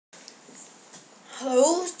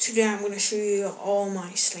Hello, today I'm going to show you all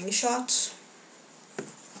my slingshots.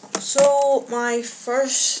 So my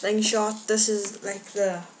first slingshot, this is like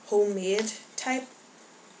the homemade type,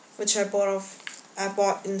 which I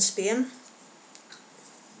bought in Spain.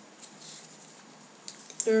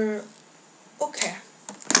 They're okay.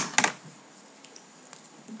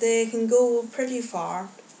 They can go pretty far.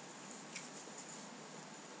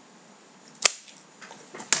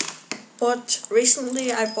 But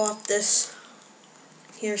recently I bought this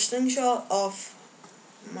here slingshot of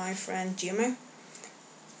my friend Jamie.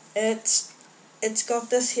 It's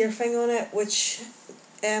got this here thing on it which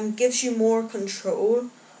gives you more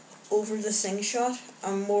control over the slingshot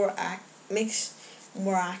and makes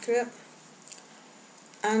more accurate.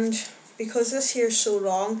 And because this here is so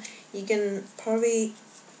long, you can probably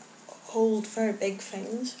hold very big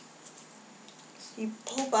things. You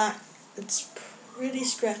pull back, it's pretty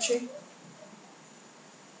stretchy.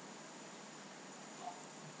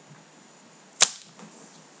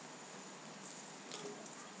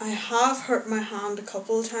 I have hurt my hand a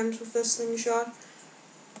couple of times with this slingshot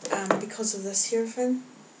because of this here thing.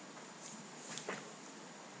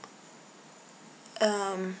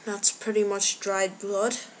 That's pretty much dried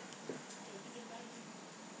blood.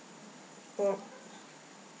 But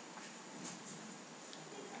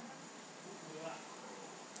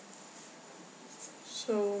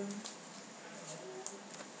so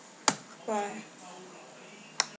bye.